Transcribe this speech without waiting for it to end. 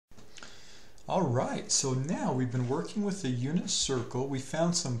Alright, so now we've been working with the unit circle. We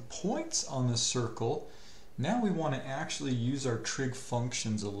found some points on the circle. Now we want to actually use our trig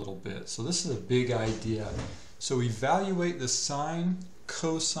functions a little bit. So this is a big idea. So evaluate the sine,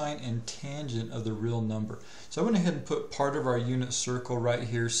 cosine, and tangent of the real number. So I went ahead and put part of our unit circle right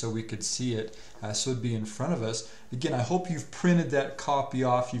here so we could see it. So it'd be in front of us. Again, I hope you've printed that copy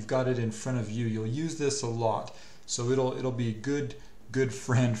off. You've got it in front of you. You'll use this a lot. So it'll be a good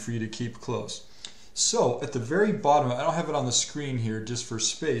friend for you to keep close. So at the very bottom, I don't have it on the screen here just for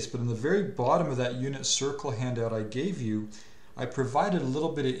space, but in the very bottom of that unit circle handout I gave you, I provided a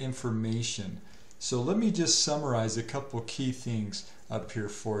little bit of information. So let me just summarize a couple key things up here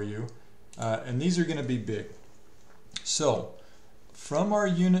for you, and these are going to be big. So from our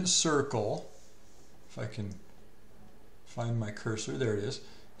unit circle, if I can find my cursor, there it is.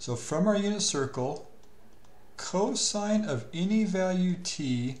 So from our unit circle, cosine of any value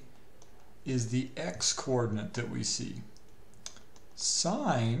t is the x-coordinate that we see.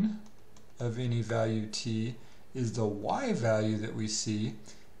 Sine of any value t is the y value that we see.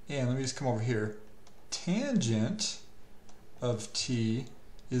 And let me just come over here. Tangent of t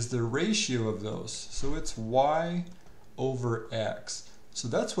is the ratio of those. So it's y over x. So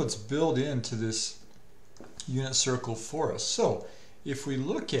that's what's built into this unit circle for us. So if we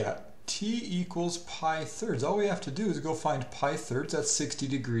look at t equals pi thirds, all we have to do is go find pi thirds. That's 60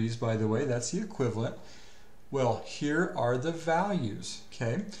 degrees, by the way. That's the equivalent. Well, here are the values.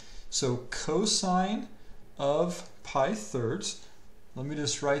 Okay, so cosine of pi thirds, let me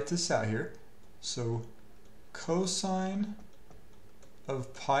just write this out here. So cosine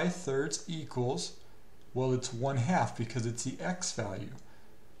of pi thirds equals, well, it's 1/2 because it's the x value.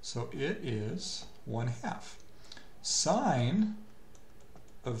 So it is 1/2. Sine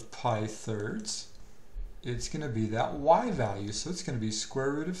of pi thirds, it's going to be that y value. So it's going to be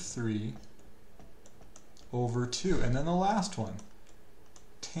square root of 3 over 2. And then the last one,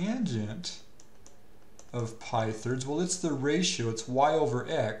 tangent of pi thirds, well, it's the ratio. It's y over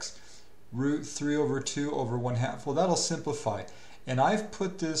x, root 3 over 2 over 1/2. Well, that'll simplify. And I've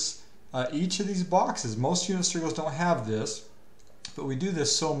put this, each of these boxes, most unit circles don't have this, but we do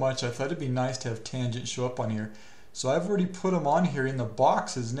this so much, I thought it'd be nice to have tangent show up on here. So I've already put them on here in the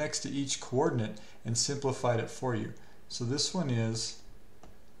boxes next to each coordinate and simplified it for you. So this one is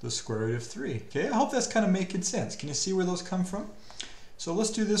the square root of 3. Okay, I hope that's kind of making sense. Can you see where those come from? So let's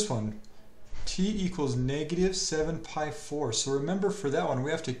do this one. T equals negative 7 pi 4. So remember, for that one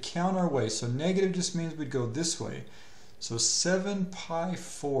we have to count our way. So negative just means we'd go this way. So 7 pi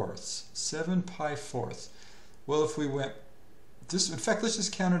fourths. 7 pi fourths. Well, if we went this, in fact, let's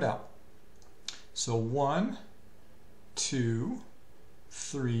just count it out. So 1, 2,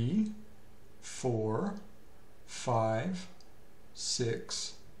 3, 4, 5,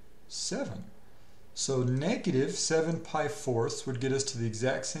 6, 7. So negative 7 pi fourths would get us to the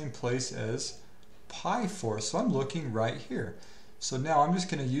exact same place as pi fourths. So I'm looking right here. So now I'm just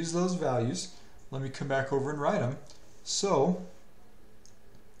going to use those values. Let me come back over and write them. So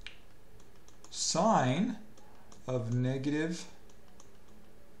sine of negative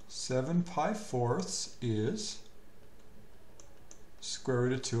 7 pi fourths is square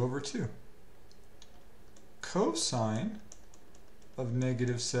root of 2 over 2. Cosine of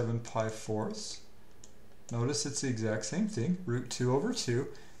negative 7 pi fourths, notice it's the exact same thing, root 2 over 2.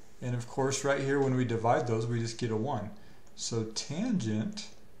 And of course right here when we divide those we just get a 1. So tangent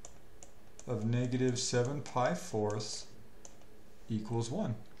of negative 7 pi fourths equals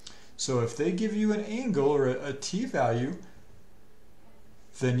 1. So if they give you an angle or a t value,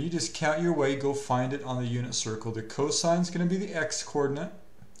 then you just count your way, go find it on the unit circle. The cosine is going to be the x-coordinate,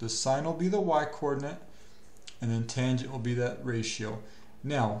 the sine will be the y-coordinate, and then tangent will be that ratio.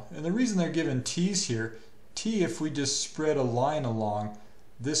 Now, and the reason they're given t's here, t, if we just spread a line along,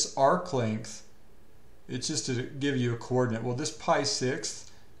 this arc length, it's just to give you a coordinate. Well, this pi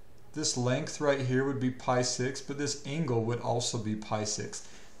sixth, this length right here would be pi sixth, but this angle would also be pi sixth,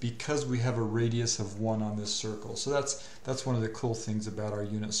 because we have a radius of 1 on this circle. So that's one of the cool things about our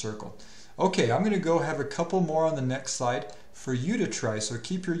unit circle. Okay, I'm going to go have a couple more on the next slide for you to try, so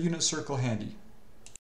keep your unit circle handy.